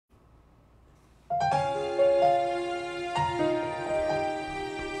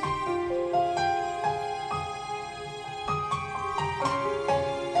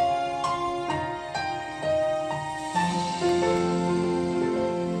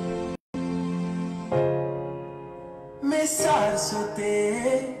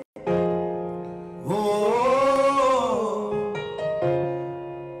sarsote. Oh,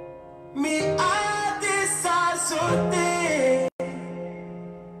 mi ate sarsote.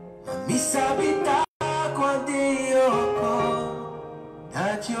 Mi sabita quando yoko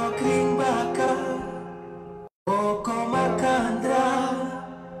dat yo kring baka. Oko makandra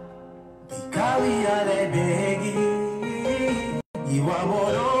bikawi ale begi. Iwa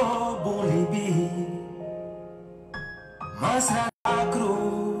moro bulibi. Masra akru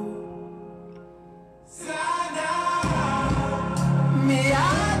Sana Mi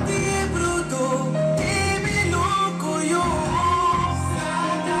ati bruto E mi luku yo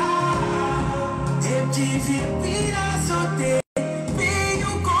Sana Emti fipira sote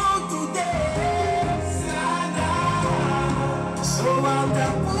Pinho conto de Sana So alta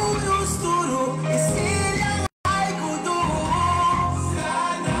puro sturo E silha ai kudu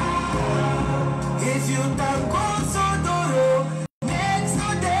Sana If you tango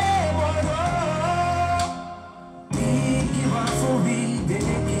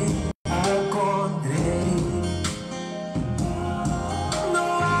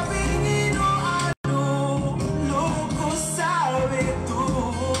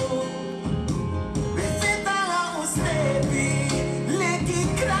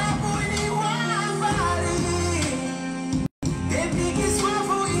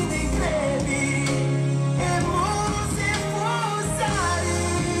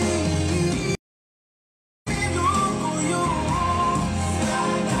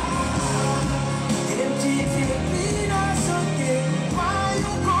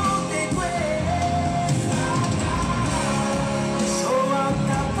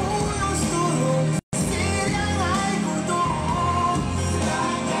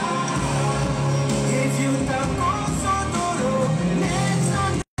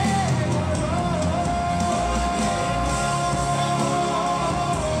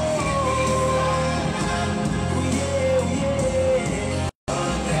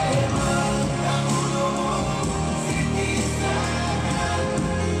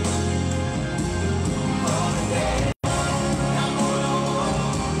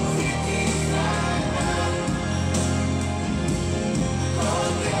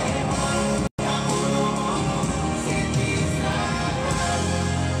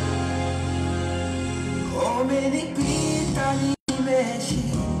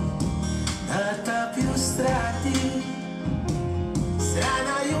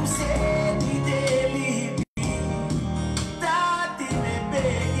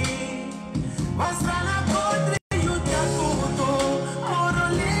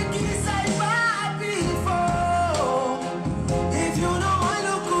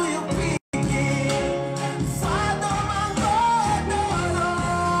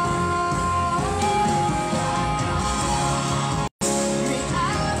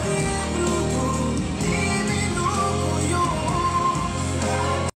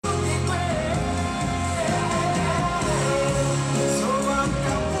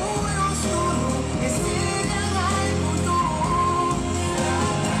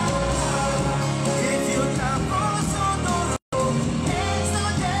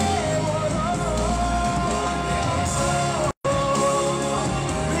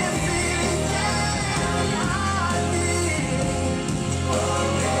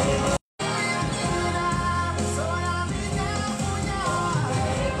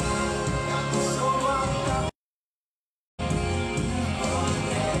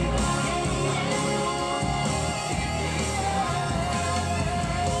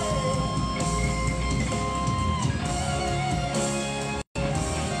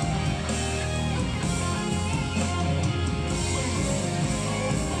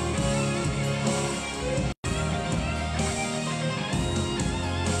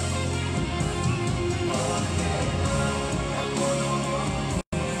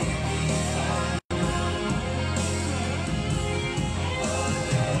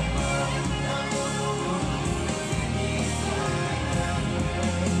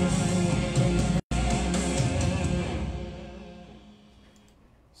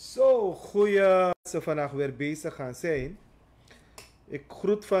Goeie ze vandaag weer bezig gaan zijn. Ik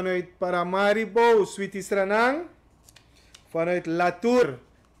groet vanuit Paramaribo, Sweetie Stranang. Vanuit Latour.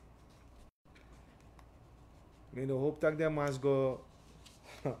 Ik hoop dat ik de mas go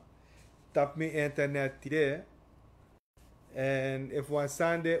tap mijn internet today. En if one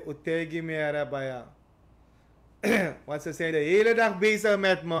Sunday utegi me arabaya. Want ze zijn de hele dag bezig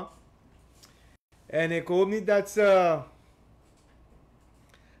met me. En ik hoop niet dat ze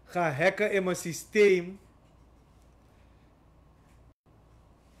gaan hacken in mijn systeem.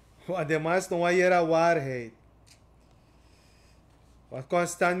 Want de man is nog wel hier waarheid. Want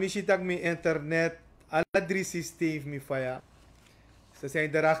constant misschien dat mijn internet, alle drie systemen me via. Ze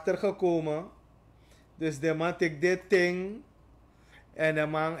zijn erachter gekomen. Dus de man take dit ding. En de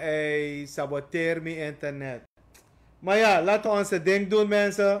man saboteert mijn internet. Maar ja, laten we onze ding doen,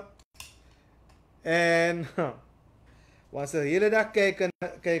 mensen. En want ze de hele dag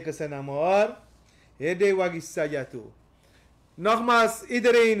kijken ze naar me hoor. Hede wagi saja toe. Nogmaals,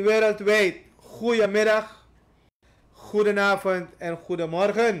 iedereen wereldwijd. Goedemiddag, goedenavond en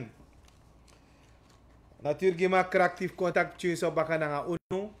goedemorgen. Natuurlijk ma krachtig contact tussen op bakana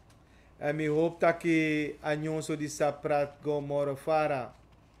uno. En ik hoop dat je aan ons zo die saprat go morgen vara.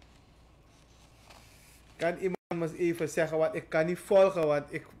 Kan iemand me even zeggen wat ik kan niet volgen,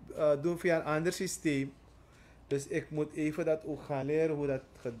 want ik doe via een ander systeem. Dus ik moet even dat ook gaan leren hoe dat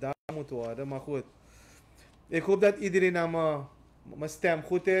gedaan moet worden. Maar goed, ik hoop dat iedereen aan mijn stem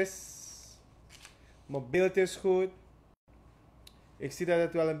goed is. Mijn beeld is goed. Ik zie dat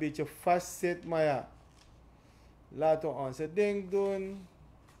het wel een beetje vast zit, maar ja. Laten we onze ding doen.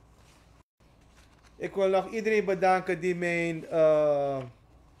 Ik wil nog iedereen bedanken die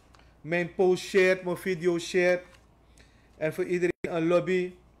mijn post shared, mijn video shared. En voor iedereen een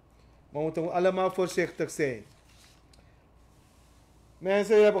lobby. Maar we moeten allemaal voorzichtig zijn. Mensen,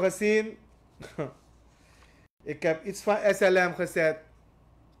 jullie hebben gezien. Ik heb iets van SLM gezet.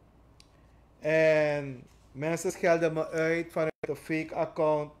 En mensen schelden me uit vanuit een fake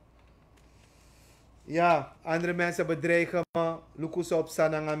account. Ja, andere mensen bedreigen me. Lukus op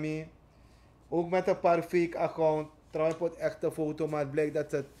Sanangami. Ook met een paar fake accounts. Trouwens, ik echt een foto, maar het blijkt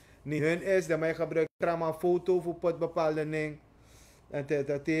dat het niet hun is. Dat mij gebruikt een foto voor een bepaalde ding. En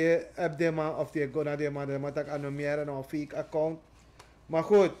dat die app de man of die go naar de man, dat ik anomeeren naar een fake account. Maar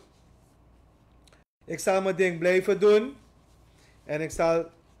goed, ik zal mijn ding blijven doen. En ik zal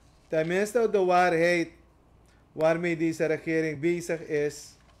tenminste de waarheid waarmee deze regering bezig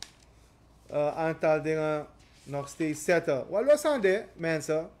is, aantal dingen nog steeds zetten. Wat los aan dit,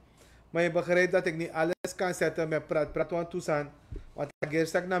 mensen? Maar je begrijpt dat ik niet alles kan zetten met praat want toestaan. Want ik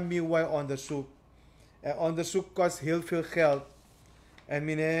eerst naar nieuw onderzoek. En onderzoek kost heel veel geld. En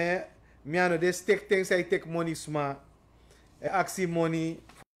meneer, de stichting zei ik money sma. En actie money,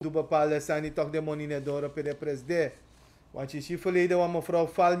 doe bepaalde zijn niet toch de money net door op de president. Want je ziet verleden wat mevrouw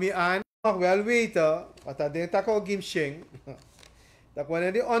Valmi aan. Nog wel weten, wat dat denkt dat ook Gimshing. Dat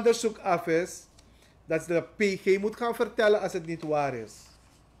wanneer die onderzoek af is, dat ze de PG moet gaan vertellen als het niet waar is.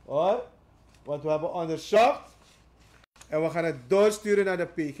 Hoor? Want we hebben onderzocht. En we gaan het doorsturen naar de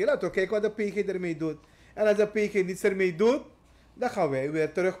PG. Laten we kijken wat de PG ermee doet. En als de PG niets ermee doet, dan gaan wij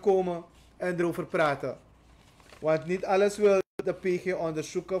weer terugkomen en erover praten. Want niet alles wil de PG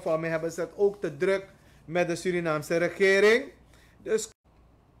onderzoeken. Voor mij hebben ze het ook te druk met de Surinaamse regering. Dus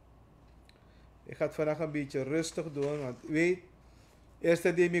ik ga het vandaag een beetje rustig doen. Want weet,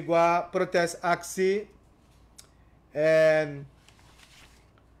 eerste Demigua protestactie. En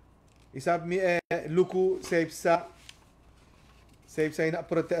ik heb me Luku heeft zijn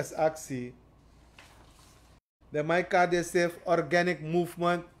protestactie. De MyKDSF Organic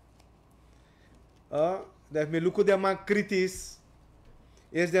Movement. Dat me Luku de man kritisch.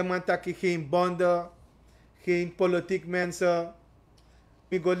 Eerst de man dat geen bonden, geen politiek mensen.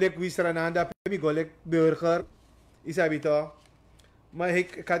 Ik go lek wisrananda, ik go lek burger. Is dat toch? Maar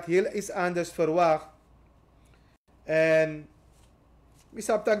ik had heel iets anders verwacht. En ik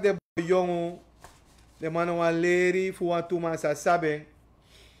snap dat de jongen, de mannen van leren voor wat toen sa saben.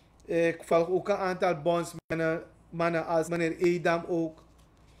 Ik volg ook een aantal bondsmannen als meneer Edam ook.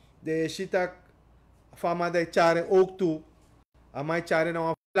 De Shitak van de Charen ook toe. En mijn Charen nou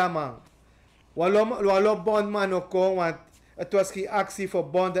een flaman. Walop bondman ook kon, want het was geen actie voor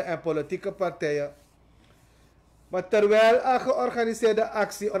bonden en politieke partijen. Maar terwijl een georganiseerde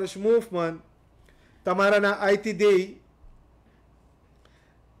actie, Orange Movement, Tamara na ITD,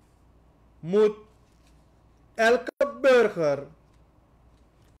 moet elke burger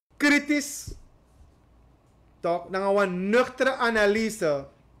kritisch, toch, naar een nuchtere analyse,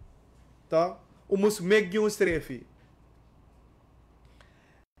 toch, moet make you streven.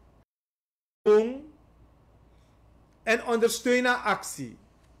 En ondersteunen actie.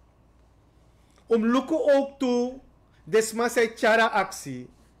 Lukken ook toe, desma say chara actie.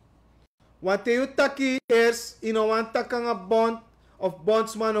 Want je taki eerst in een takanga bond of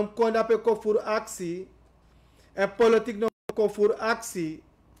bondsman om kondape voor actie. En politiek nog voor actie.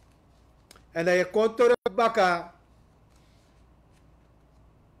 En dat je komt terug baka.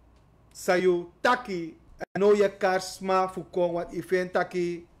 Sayu taki. En nou je karsma voor wat event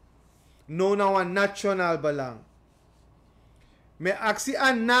taki. No na een nationaal belang. Met actie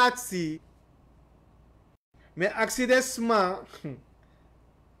aan natie. Met actie desma.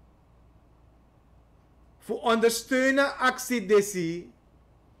 Voor ondersteunen actie desi.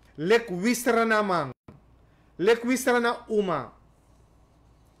 Lek wisrana man. Lek wisrana uma.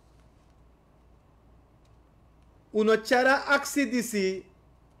 Uno chara actie desi.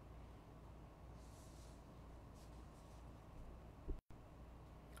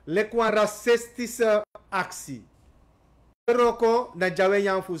 Lek wan racistische actie. Roko na jawe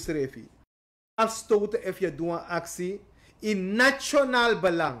yang fusrefi. Afstoten if je doet actie in nationaal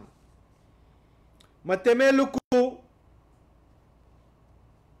belang. Maar teme luku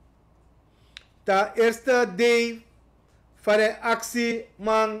ta eerste day van de actie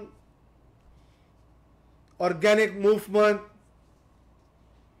man organic movement.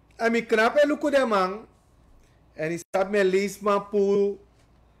 En mi knappe luku de man en is dat me lees man pool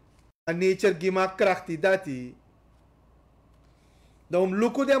a nature gima krachti dati. Dan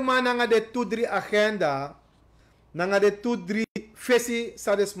luku de man nanga de 2-3 agenda nanga de 2-3 fesi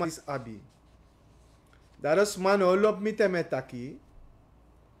sades mais abi. Dat is man lop met metaki.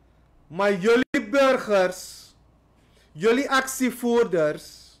 Maar jullie burgers, jullie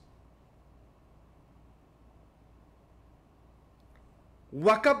actievoerders,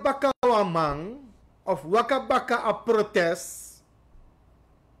 wakabaka wamang of wakabaka a protest,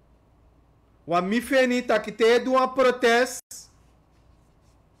 wa mi feni takite do a protest,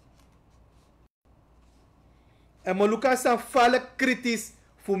 en mo luka sa fale kritisch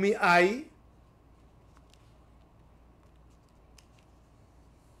voor mi ai.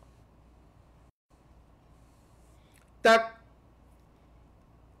 Dat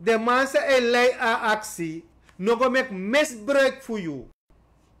de mensen en lei a actie nog mek misbruik voor jou.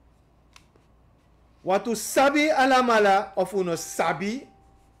 Wat u sabi alamala of uno sabi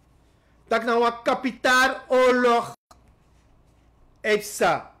dat na wa kapitaal oorlog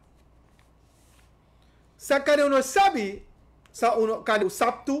epsa. Sa kade uno sabi sa uno kade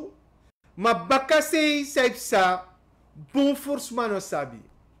saptu ma bakase sa epsa bumfurs mano sabi.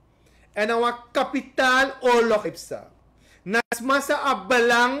 En na wa kapitaal oorlog epsa. Nas masa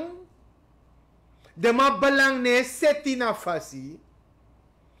abalang de ma balang ne seti na fasi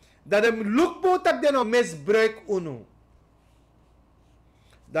dat hem lukbo tak de no misbruik uno.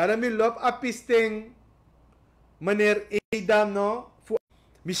 Daarom lop apisting meneer Edam no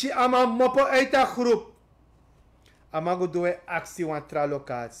mishi ama mopo uit a groep ama go doe actie wan tra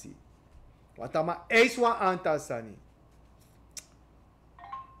locatie wat ama eis wan aantal sani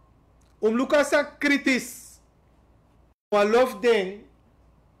Lucasa kritisch wan lof ding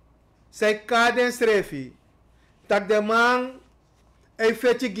zij kadens refi tak de man e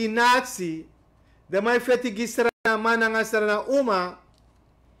feti ginazi de man feti gisrana mananga sarana uma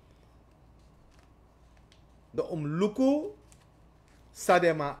de luku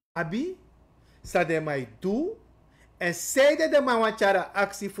sadema abi sadema du en zeide de man wanchara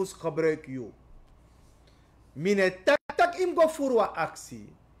actie fus gebruik you mine tak im go furwa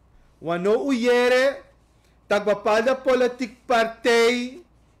actie wano uyere tak bepaalde politiek partij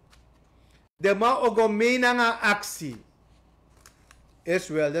de man ogo menanga actie. Eerst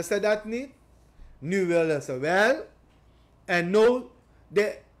wilden ze dat niet, nu willen ze wel. En nu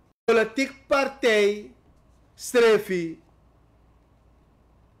de politiek partij strefi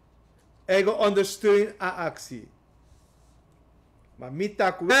eigen ondersteun aan actie. Maar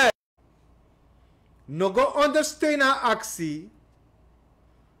mitak wel nog ondersteun aan actie.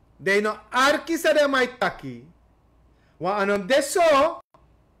 De no arki sa de mai taki. Wa anon deso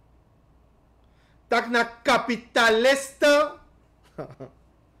tak na kapitalista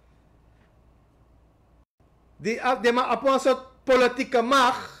de ma aponsot politica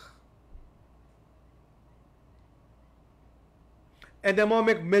macht en de mo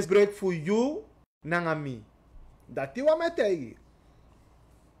mek misbruik voor you nanga mi. Dat die wa metegi.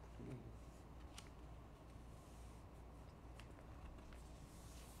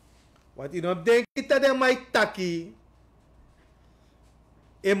 Wat je nog denkt dat de mij taki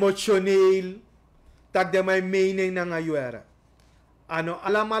emotioneel tak de mij mening na Newara. Ano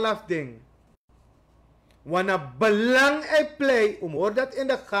alamalaf ding. Wana belang e play hoor dat in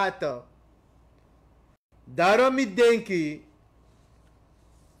de gaten. Daarom ik denk ik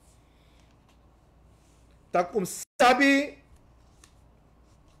tak sabi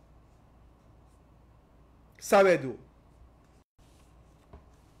sabedu.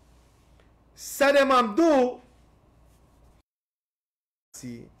 Sademam do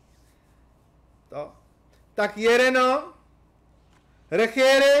si to tak yere no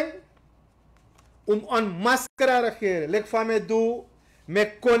regering on maskara regering lek fame do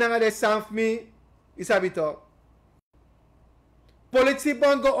me konanga de sanfmi isabito politie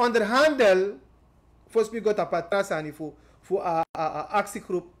bon go onderhandel fos mi go tapatra sani fu a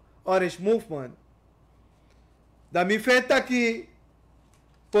actiegroep Orange Movement Dat mi vindt dat die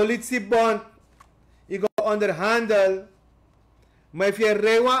politiebond ik onderhandel. Maar if je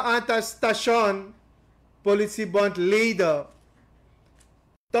rewa aan het station politiebond leden.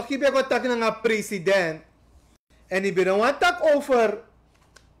 Toch je bent tak naar president. En je bent wat tak over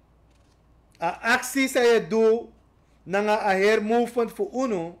acties dat je doet naar een her movement voor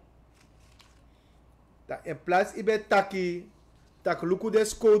UNO. Dat in plaats je bent taki tak luku de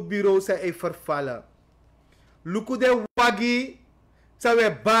scoutbureau zijn vervallen. Luku de wagi zijn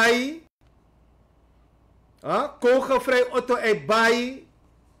we bij. Kogelvrij auto is bij.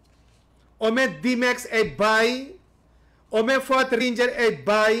 Ome D-Max is bij. Ome Ford Ranger is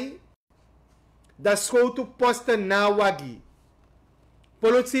bij. Dat schoot posten na wagi.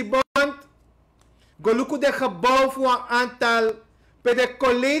 Politiebond. Goluku de gebouw voor een aantal. Per de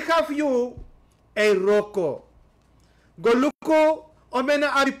collega van jou. Is roko. Goluku. Ome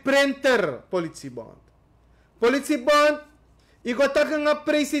na een printer. Politiebond. Politiebond. Ik ga tegen een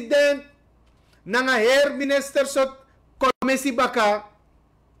president. Na heer minister sot commissie baka.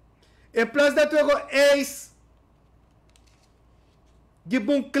 In plaats dat we go eis. Die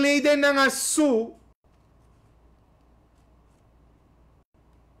boen kleden na een soe.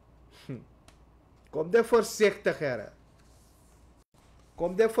 Kom de voorzichtig, heren.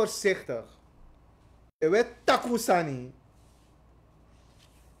 Kom de voorzichtig. Je weet takusani.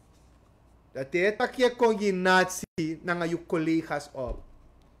 Dat je takje combinatie naar je collega's op.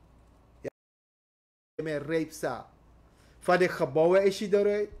 Met reepsa. Van de gebouwen is je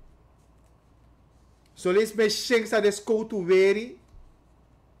eruit. Zo is met shinks aan de school te weri.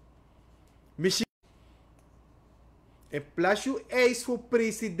 Misschien. In plaats je eis voor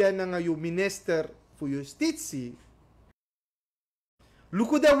president en je minister voor justitie.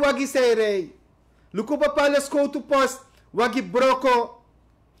 Luku de wagi zei rei. Luku bepaalde school te post. Wagi broko.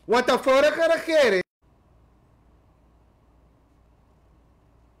 Wat de vorige regering.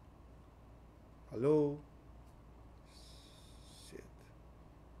 Hallo. Shit.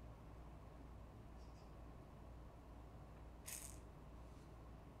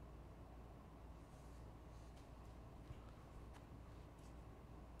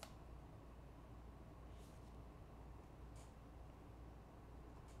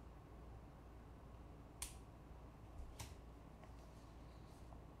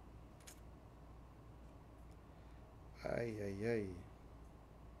 Ai, ai, ai.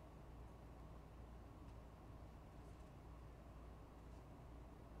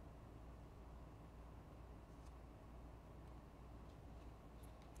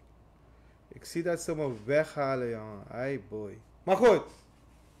 Ik zie dat ze me weghalen, jongen. Ai, boy. Maar goed.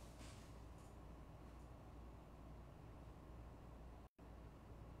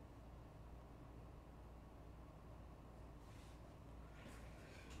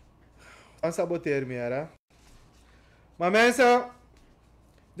 Dan saboteer me, hè. Maar mensen.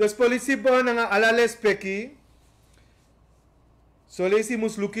 Dus politiebond en allerlei spekkie. Zo lees je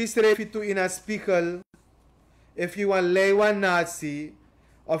moest lukken schrijven toe in een spiegel. If you want leeuwen nazi.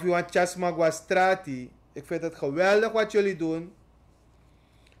 Of je want chasmagwa strati. Ik vind het geweldig wat jullie doen.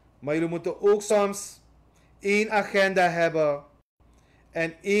 Maar jullie moeten ook soms één agenda hebben.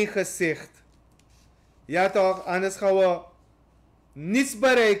 En één gezicht. Ja toch, anders gaan we niets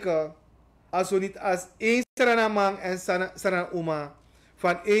bereiken. Als we niet als één Saranamang en Saranuma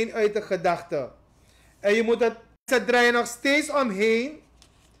van één uit de gedachte. En je moet het, ze draaien nog steeds omheen.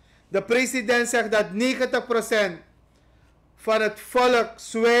 De president zegt dat 90% van het volk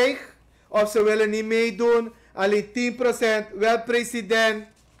zwijgt. Of ze willen niet meedoen. Alleen 10% wel president.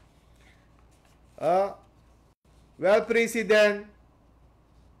 Wel president.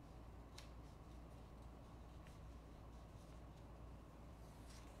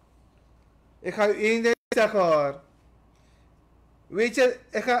 Ik ga u één ding zeggen hoor. Weet je,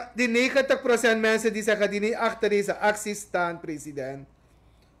 die 90% mensen die zeggen die niet achter deze actie staan, president.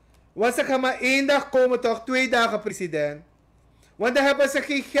 Want ze gaan maar 1 dag komen toch, 2 dagen president. Want dan hebben ze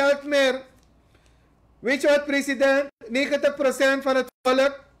geen geld meer. Weet je wat president? 90% van het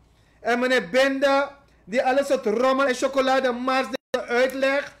volk. En meneer Benda, die alles soort rommel en chocolade mars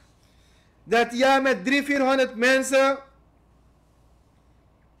uitlegt. Dat ja, met 300-400 mensen.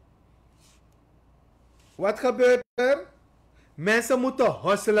 Wat gebeurt er? Mensen moeten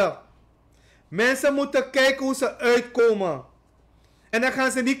hustelen. Mensen moeten kijken hoe ze uitkomen. En dan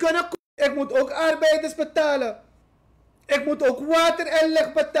gaan ze niet kunnen komen. Ik moet ook arbeiders betalen. Ik moet ook water en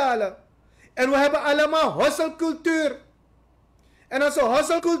licht betalen. En we hebben allemaal hustelcultuur. En als we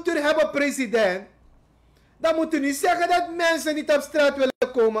hustelcultuur hebben, president, dan moet u niet zeggen dat mensen niet op straat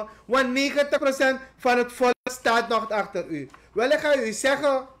willen komen. Want 90% van het volk staat nog achter u. Wel, ik ga u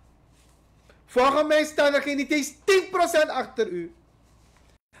zeggen, Volgens mij staan er geen niet eens 10% achter u.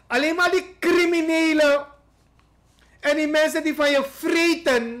 Alleen maar die criminelen en die mensen die van je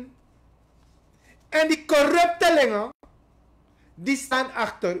vreten en die corruptelingen, die staan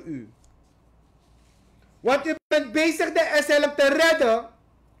achter u. Want u bent bezig de SLM te redden.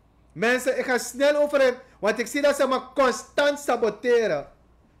 Mensen, ik ga snel over het, want ik zie dat ze me constant saboteren.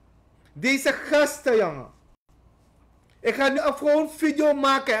 Deze gasten, jongen. Ik ga nu gewoon video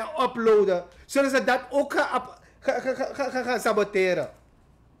maken en uploaden, zodat ze dat ook gaan saboteren.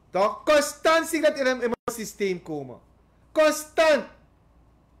 Toch? Constant zie ik dat in mijn systeem komen. Constant.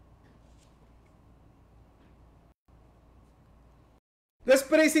 Dus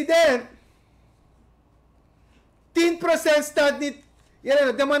president, 10% staat niet.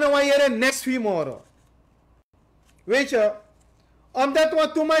 De mannen waren next tomorrow. Weet je, omdat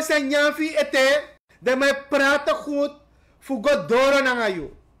we toen maar zijn janvi ete, dat mij praten goed voor God door naar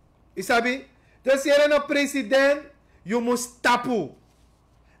jou. Isabi? Dus hier een president, je moet tapu.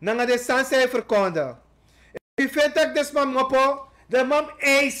 Nanga de sanse verkondigen. Je vindt dat dus man mopo, de man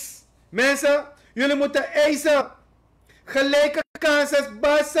eis. Mensen, jullie moeten eisen. Gelijke kansen,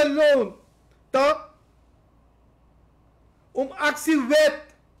 Barcelona. Toch? Om actiewet.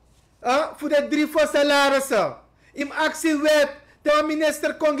 Voor de 3 voor salarissen. Om actiewet. De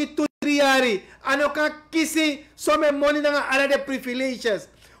minister kongi toeriari. En ook kan kiezen. Sommige money naar alle de privileges.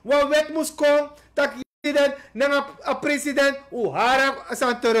 Wat wet moest komen. Dat je naar een president. Hoe haar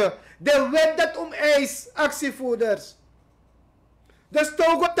zijn terug. De wet dat om eis. Actievoerders. Dus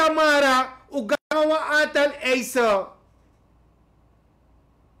Togo Tamara. Hoe gaan we aantal eisen.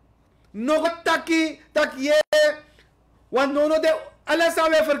 Nog een takkie. Tak je. Want nono de alles zou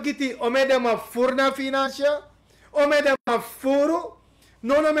we vergeten. Ome de ma voor na financiën. Ome de ma voor.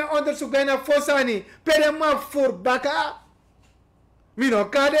 Nono me onderzoek bijna fosani. Per ma voor baka. Mino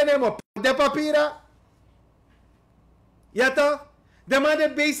kade ne ma de papieren. Ja toch? De man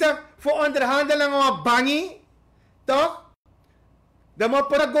is bezig voor onderhandelingen op bangi. Toch? De man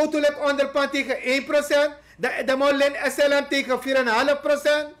para go to like onderpand tegen 1%. De man len SLM tegen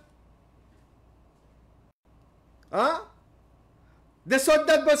 4,5%. Huh? De soort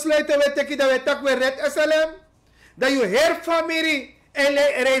dat besluiten we tegen dat we tak weer red SLM. Dat je herfamilie en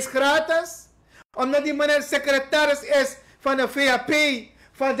reis gratis. Omdat die meneer secretaris is van de VAP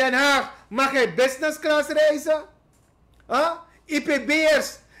van Den Haag. Mag hij business class reizen? Huh?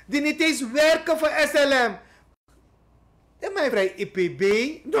 IPB'ers die niet eens werken voor SLM. En mij vrij IPB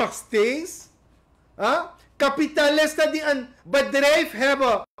nog steeds. Huh? Kapitalisten die een bedrijf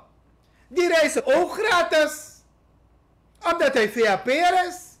hebben. Die reizen ook gratis. Omdat hij VAP'er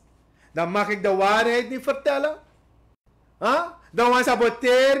is. Dan mag ik de waarheid niet vertellen. Huh? Dan was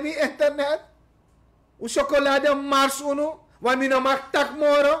saboteer me internet. O chocolade mars uno. Want mina mag tak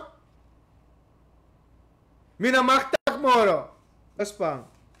moro. Mina mag tak moro. Dat is pan.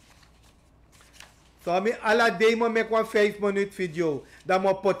 So mi ala demo me kwa 5 minute video. Dan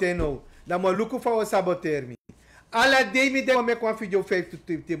mo poteno. Dan mo luku fa o saboteer me. Alla day mi demo me kwa video 5 to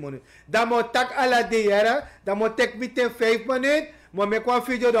 20 minutes. Dan mo tak alla day era. Dan mo tek mi ten 5 minutes. Mo me kwa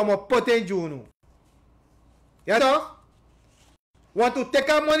video dan mo poten juno. Ja toch? Want to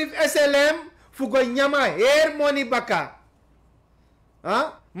take a money SLM. Fugo nyama her money baka. Huh?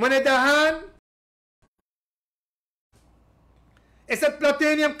 Money dahan. Is het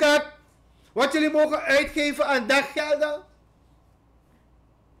platinumkaart wat jullie mogen uitgeven aan daggelden?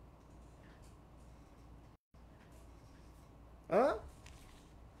 Huh?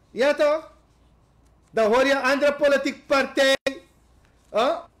 Ja toch? Dan hoor je een andere politieke partij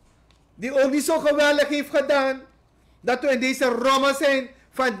die ook niet zo geweldig heeft gedaan dat we in deze rommel zijn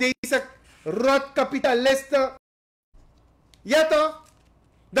van deze rotkapitalisten. Ja toch?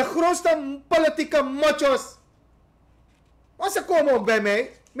 De grootste politieke mochos. Want ze komen ook bij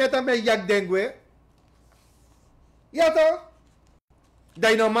mij met een jak dengwe. Ja toch?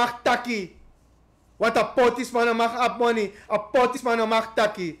 Dat je nog mag taki. Want een potis man mag op money. Een potis man mag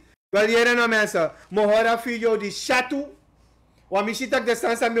taki. Wel hier nou mensen. Mo hora video die chatu. Want mi ziet dat de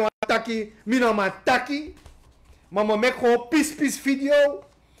sansa mi want taki. Mi no man taki. Maar mo mek gewoon pis video.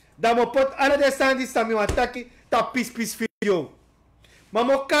 Dan mo pot alle de sansa mi want taki. Ta pis video. Maar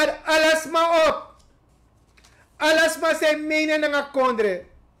mo kad alles maar op. Alles maar zijn menen naar kondre.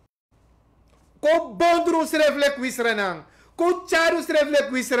 Ko bondrus reflek wisranang. Ko charus reflek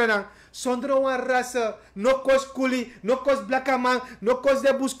wisranang. Zonder een race. No kos kuli. No kos blaka man. No kos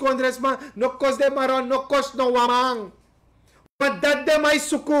de buskondres man. No kos de maron. No kos no wamang. Want dat de mij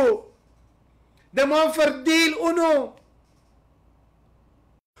suku. De man verdeel uno.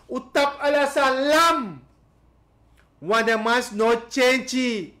 Utap ala salam. Want de man no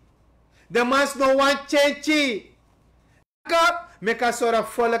change. De mans no one change. Meka sora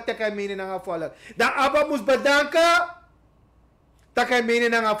volk te kan menen nga volk. Da Abba moest bedanken. Ta kan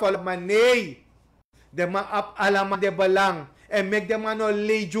menen nga volk. Maar nee. De man ap alama de belang. En mek de man no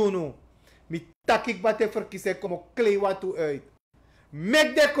lejuno. Mi takik bate verkiezen como klei watu uit.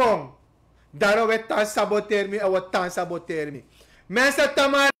 Mek de kong. Daarom we tan saboteer mi en we tan saboteer mi. Mensen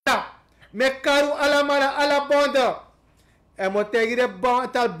tamara. Mek karu alamara ala bonde. En mo tegen de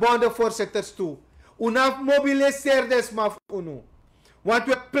tal bondenvoorzitters toe. Unaf mobiliseerders maar unu. Want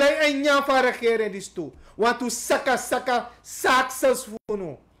we play en jan van regering dis toe. Want we saka saksels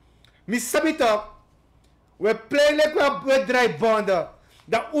unu. Mi sabi toch? We play like we draai bonden.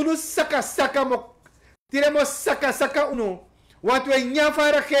 Dat unu saka mo. Tire mo saka unu. Want we jan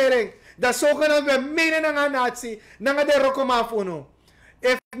van regering. Dat zogenaamd we menen nga nazi. Nga de rokomaf unu.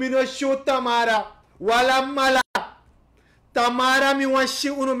 If mi no shoot Tamara. Wala mala. Tamara mi wan shi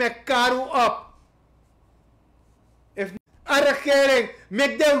unu me karu op. If a regering,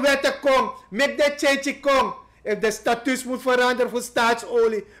 make de wetten kom, make de change kom. If de status moet veranderen voor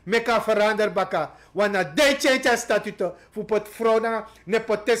staatsolie, make a verander baka. Want na de change a statuten, voor pot vrouw na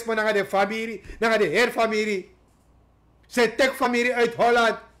nepotisme na de familie, na de heerfamilie. Ze tek familie uit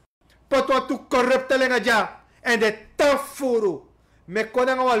Holland. Pot wat toe corrupte lenga ja. En de tafuru. Me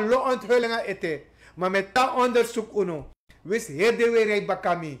konan wa lo onthullingen ete. Maar met dat onderzoek uno. Wis heer de we rei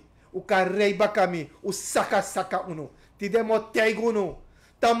bakami. U kan rei bakami. U saka uno. Die demo teiguno.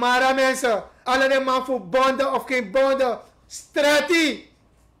 Tamara mensen. Alle de man voor bonden of geen bonden. Strati.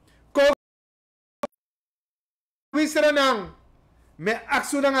 Ko wisranang. Me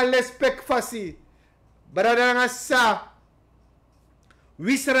aksunang lespek fasi. Baradang sa.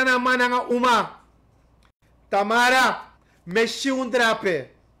 Wisranang mananga uma. Tamara. Me shiundrape.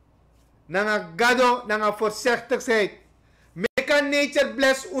 Nanga gado. Nanga voorzichtigheid. Me kan nature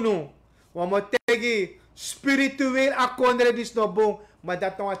bless uno. Wamo tegi. Spiritueel akondre dis no bon. Maar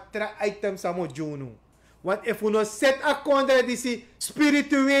dat nou tra item samo juno. Want if uno set akondre disi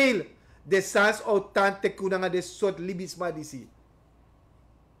spiritueel. De sans autante kunanga de soort libisma disi.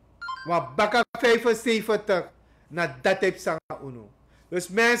 Want baka 75. Na dat heb sanga uno. Dus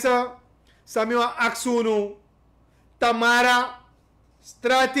mensen. Samiwa aksuno. Tamara.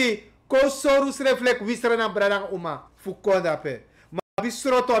 Strati. Kosorus reflect wisra na bradang uma. Fukonda pe. Maar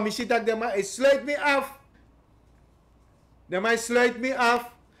bisroto. Mishitak de ma. Sluit me af. De mij sluit me af.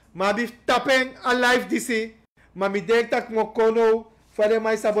 Maar ik tappen aan live disi. Maar ik denk dat ik me kono. Van de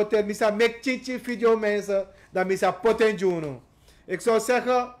mij saboteer. Ik zou make chichi video mensen. Dan ik zou poten juno. Ik zou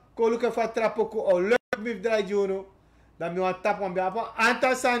zeggen. Koluke van trapoko. O leuk me draai juno. Dan ik want tap. Want ik heb een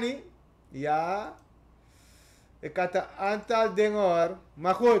aantal sani. Ja. Ik had een aantal dingen hoor.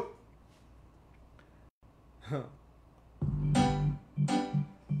 Maar goed.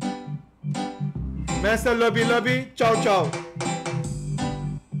 Mensen lobby. Ciao.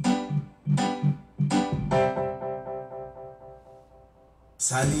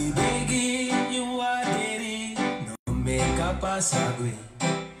 Sali begi you aderi no meka pasagwe.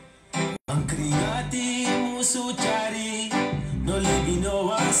 Ang krigati musu chari no libi no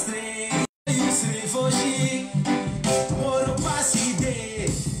astre. Yusre foshi moro paside.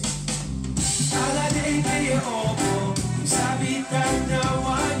 Ala de te opo sabi na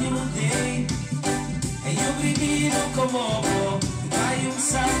wanyu day. E yo brigino como opo tayo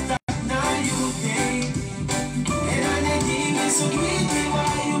santa na you day. Era ne dimi so kwiti wa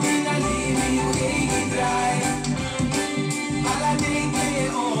you mina libi you egi dry. Ala de te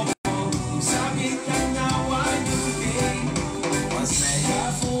opo sabi na wanyu day. Was na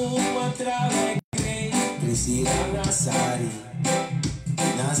yafu matrawe grey. Prisira nasari.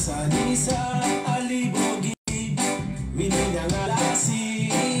 Nasa nisa alibogi. Minina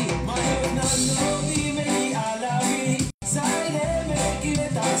ngalasi. Mayo na nogi meki alawi. Sale meki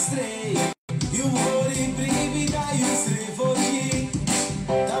letastray. You worry baby that you stray for me.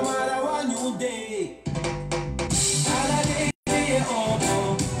 Tamara wanyu day. Ala day day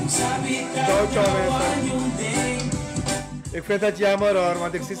opo. Sabi Ciao, wanyu day. Ik vind het jammer hoor.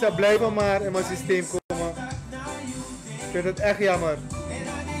 Want ik zie ze blijven maar in mijn systeem komen. Ik vind het echt jammer.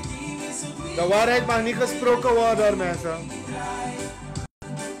 De waarheid mag niet gesproken worden door mensen.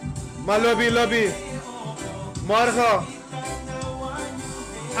 Maar lobby. Morgen.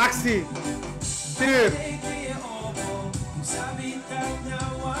 Actie. 3 uur.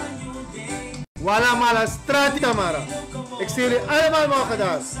 Wala mala straat Tamara. Ik zie jullie allemaal morgen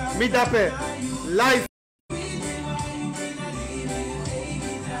daar. Midape. Live.